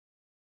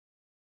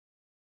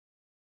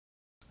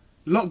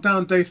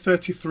Lockdown day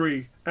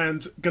 33,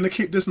 and gonna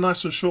keep this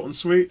nice and short and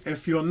sweet.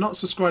 If you're not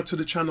subscribed to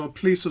the channel,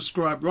 please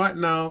subscribe right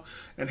now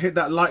and hit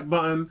that like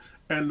button,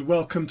 and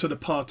welcome to the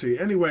party.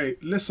 Anyway,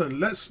 listen,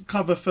 let's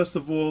cover first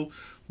of all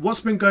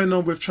what's been going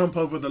on with Trump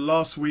over the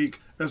last week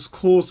has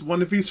caused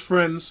one of his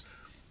friends,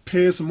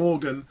 Piers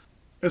Morgan,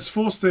 has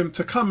forced him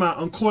to come out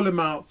and call him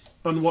out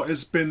on what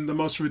has been the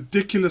most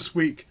ridiculous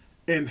week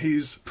in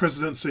his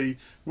presidency,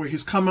 where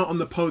he's come out on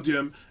the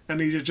podium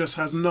and he just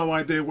has no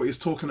idea what he's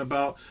talking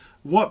about.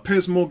 What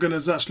Piers Morgan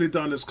has actually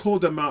done is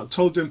called him out,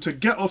 told him to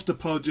get off the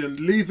podium,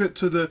 leave it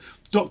to the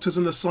doctors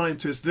and the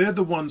scientists. They're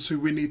the ones who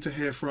we need to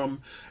hear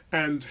from.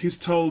 And he's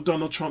told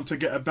Donald Trump to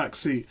get a back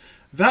seat.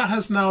 That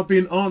has now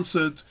been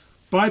answered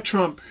by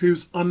Trump,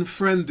 who's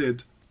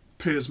unfriended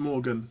Piers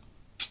Morgan.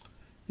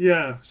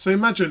 Yeah, so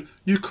imagine,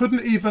 you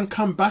couldn't even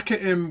come back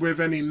at him with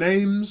any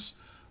names,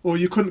 or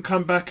you couldn't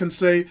come back and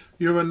say,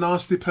 you're a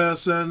nasty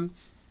person,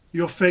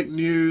 you're fake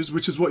news,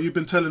 which is what you've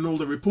been telling all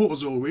the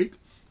reporters all week.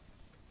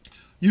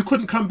 You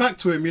couldn't come back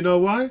to him, you know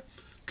why?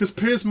 Because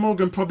Piers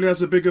Morgan probably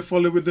has a bigger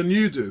following than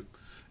you do.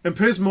 And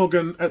Piers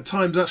Morgan at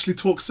times actually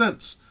talks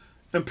sense.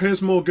 And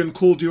Piers Morgan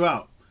called you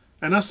out.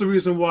 And that's the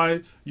reason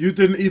why you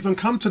didn't even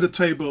come to the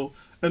table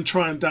and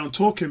try and down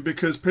talk him,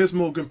 because Piers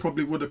Morgan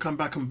probably would have come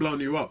back and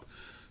blown you up.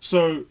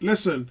 So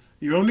listen,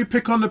 you only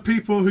pick on the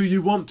people who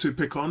you want to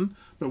pick on,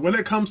 but when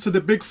it comes to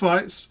the big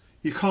fights,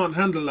 you can't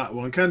handle that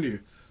one, can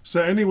you?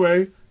 So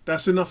anyway,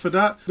 that's enough of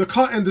that. The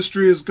car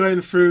industry is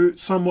going through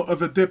somewhat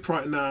of a dip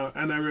right now,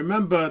 and I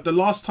remember the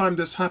last time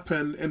this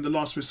happened in the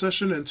last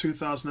recession in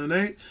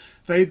 2008,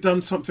 they'd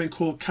done something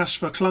called cash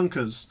for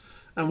clunkers.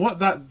 And what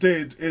that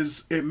did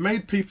is it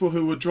made people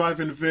who were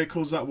driving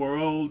vehicles that were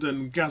old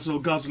and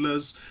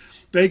guzzlers,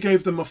 they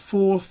gave them a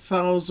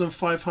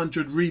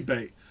 4,500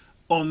 rebate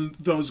on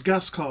those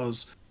gas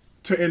cars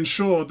to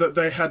ensure that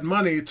they had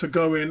money to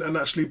go in and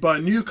actually buy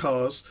new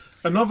cars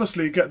and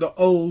obviously get the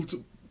old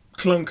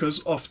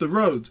clunkers off the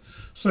road.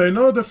 So in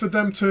order for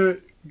them to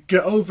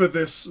get over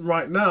this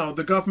right now,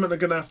 the government are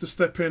going to have to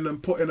step in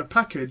and put in a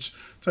package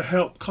to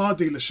help car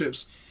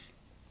dealerships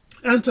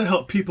and to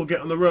help people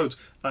get on the road.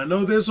 I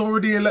know there's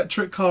already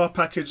electric car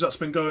package that's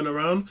been going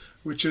around,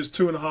 which is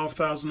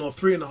 2,500 or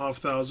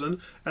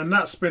 3,500, and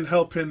that's been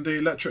helping the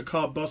electric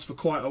car bus for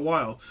quite a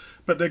while.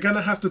 But they're going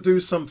to have to do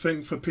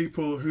something for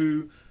people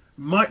who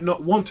might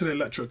not want an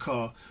electric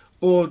car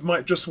or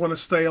might just want to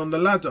stay on the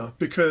ladder,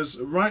 because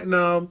right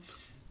now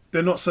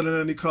they're not selling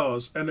any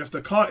cars. And if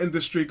the car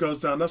industry goes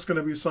down, that's going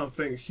to be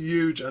something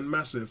huge and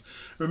massive.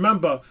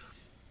 Remember,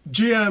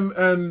 GM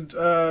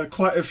and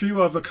quite a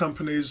few other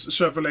companies,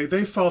 Chevrolet,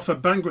 they filed for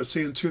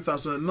bankruptcy in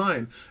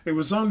 2009. It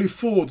was only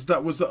Ford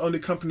that was the only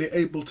company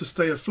able to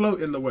stay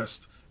afloat in the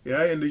West,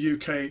 yeah, in the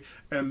UK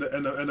and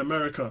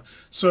America.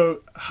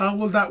 So how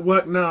will that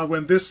work now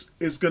when this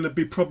is going to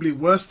be probably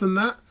worse than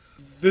that?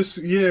 This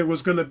year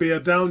was going to be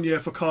a down year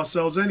for car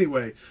sales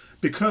anyway,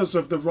 because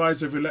of the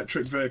rise of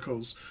electric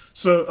vehicles.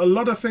 So a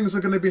lot of things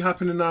are going to be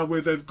happening now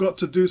where they've got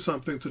to do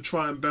something to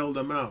try and bail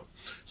them out.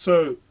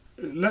 So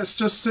let's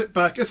just sit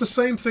back. It's the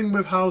same thing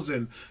with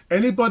housing.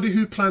 Anybody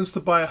who plans to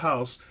buy a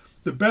house,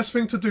 the best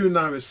thing to do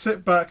now is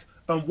sit back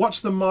and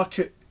watch the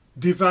market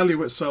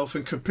devalue itself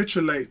and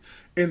capitulate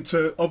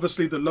into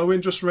obviously the low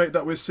interest rate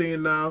that we're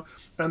seeing now,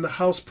 and the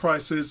house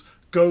prices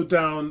go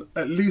down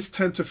at least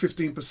 10 to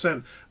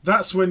 15%.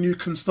 That's when you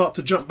can start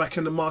to jump back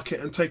in the market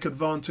and take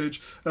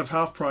advantage of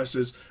house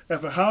prices.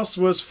 If a house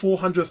was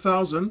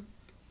 400,000,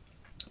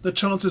 the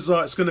chances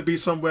are it's going to be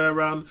somewhere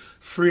around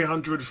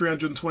 300,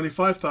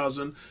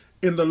 325,000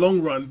 in the long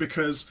run,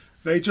 because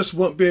they just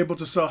won't be able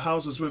to sell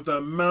houses with the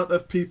amount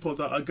of people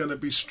that are going to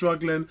be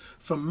struggling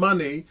for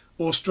money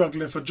or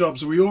struggling for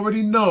jobs. We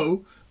already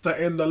know that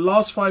in the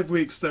last 5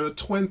 weeks, there are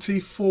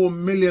 24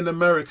 million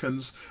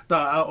Americans that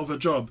are out of a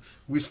job.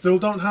 We still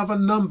don't have a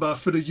number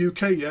for the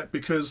UK yet,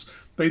 because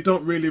they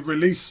don't really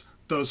release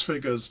those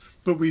figures.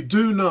 But we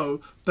do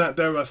know that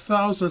there are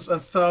thousands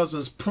and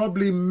thousands,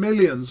 probably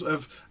millions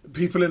of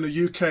people in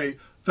the UK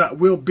that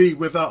will be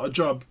without a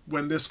job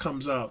when this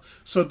comes out.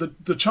 So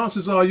the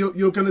chances are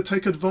you're going to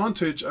take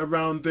advantage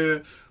around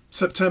the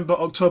September,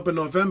 October,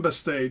 November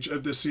stage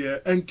of this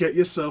year and get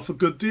yourself a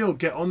good deal.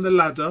 Get on the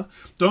ladder.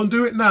 Don't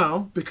do it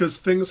now because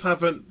things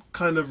haven't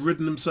kind of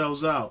ridden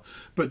themselves out.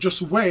 But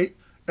just wait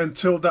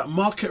until that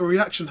market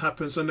reaction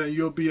happens, and then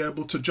you'll be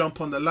able to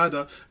jump on the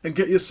ladder and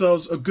get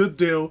yourselves a good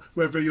deal,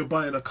 whether you're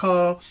buying a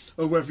car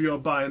or whether you're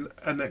buying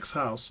a next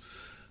house.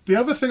 The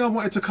other thing I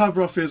wanted to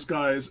cover off is,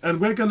 guys, and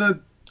we're going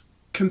to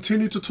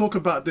continue to talk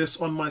about this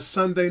on my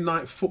Sunday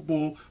Night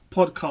Football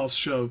podcast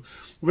show.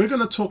 We're going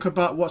to talk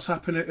about what's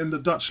happening in the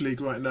Dutch league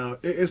right now.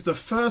 It is the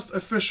first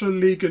official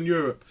league in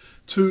Europe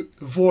to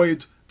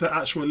void the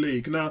actual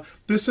league. Now,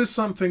 this is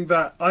something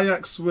that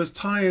Ajax was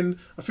tying,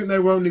 I think they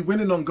were only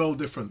winning on goal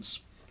difference.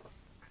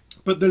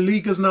 But the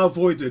league is now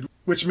voided,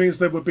 which means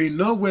there will be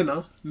no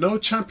winner, no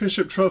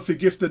championship trophy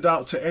gifted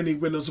out to any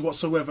winners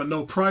whatsoever,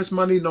 no prize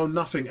money, no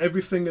nothing.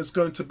 Everything is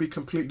going to be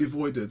completely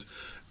voided.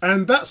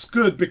 And that's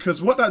good,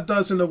 because what that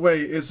does in a way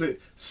is it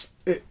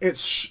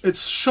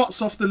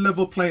shots off the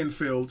level playing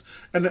field,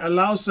 and it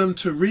allows them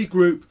to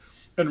regroup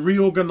and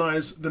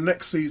reorganize the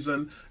next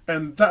season.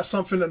 And that's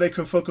something that they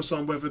can focus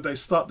on, whether they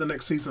start the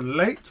next season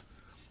late,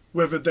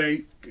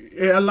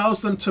 it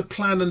allows them to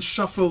plan and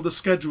shuffle the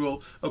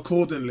schedule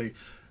accordingly.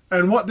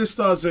 And what this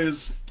does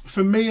is,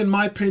 for me, in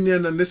my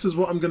opinion, and this is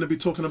what I'm going to be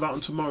talking about on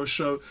tomorrow's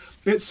show,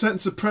 it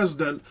sets a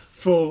precedent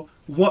for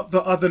what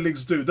the other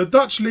leagues do. The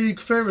Dutch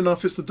league, fair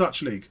enough, it's the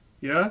Dutch league,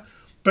 yeah?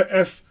 But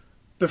if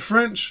the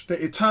French,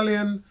 the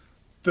Italian,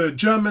 the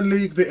German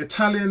league, the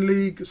Italian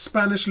league,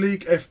 Spanish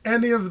league, if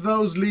any of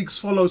those leagues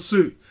follow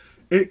suit,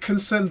 it can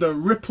send a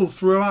ripple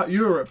throughout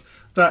Europe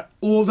that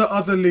all the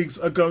other leagues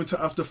are going to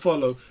have to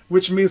follow,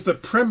 which means the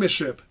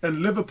Premiership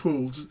and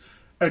Liverpool's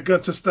are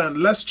going to stand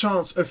less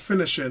chance of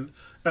finishing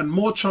and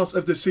more chance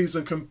of the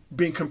season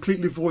being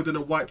completely voided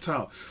and wiped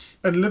out.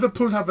 And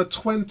Liverpool have a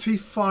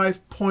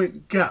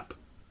 25-point gap.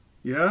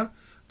 Yeah?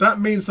 That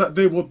means that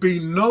there will be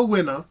no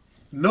winner,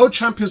 no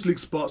Champions League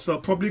spots. They'll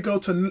probably go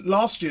to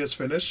last year's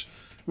finish,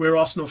 where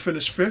Arsenal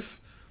finished 5th.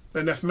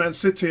 And if Man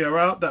City are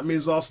out, that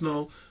means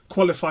Arsenal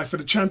qualify for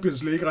the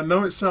Champions League. I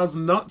know it sounds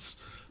nuts,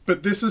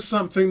 but this is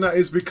something that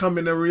is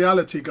becoming a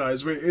reality,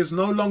 guys. It is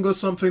no longer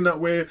something that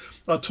we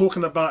are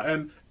talking about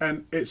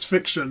and it's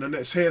fiction and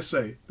it's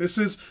hearsay. This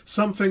is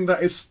something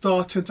that is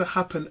starting to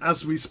happen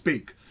as we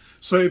speak.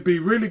 So it'd be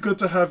really good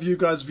to have you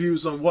guys'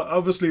 views on what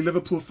obviously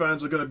Liverpool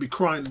fans are going to be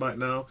crying right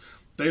now.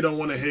 They don't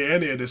want to hear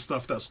any of this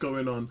stuff that's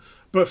going on.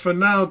 But for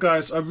now,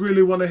 guys, I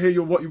really want to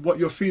hear what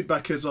your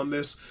feedback is on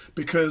this,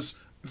 because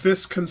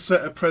this can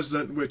set a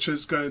precedent which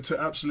is going to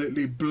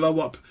absolutely blow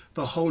up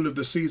the whole of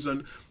the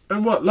season.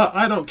 And what? Look,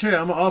 I don't care.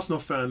 I'm an Arsenal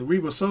fan. We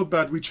were so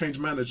bad we changed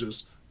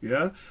managers.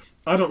 Yeah?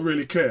 I don't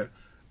really care.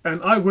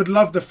 And I would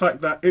love the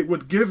fact that it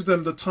would give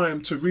them the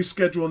time to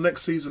reschedule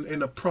next season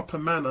in a proper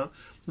manner,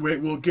 where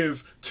it will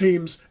give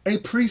teams a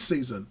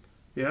pre-season.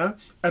 Yeah?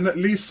 And at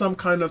least some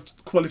kind of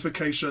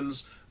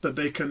qualifications that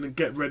they can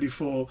get ready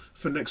for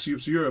next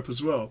year's Europe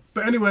as well.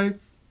 But anyway,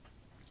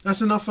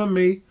 that's enough from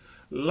me.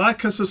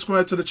 Like and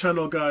subscribe to the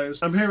channel,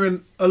 guys. I'm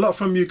hearing a lot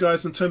from you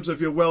guys in terms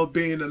of your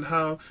well-being and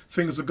how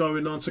things are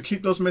going on. So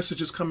keep those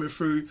messages coming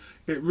through.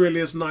 It really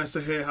is nice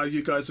to hear how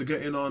you guys are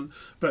getting on.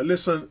 But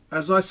listen,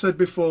 as I said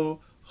before,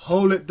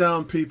 hold it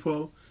down,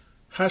 people.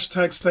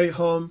 Hashtag stay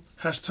home.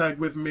 Hashtag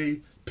with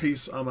me.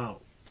 Peace. I'm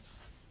out.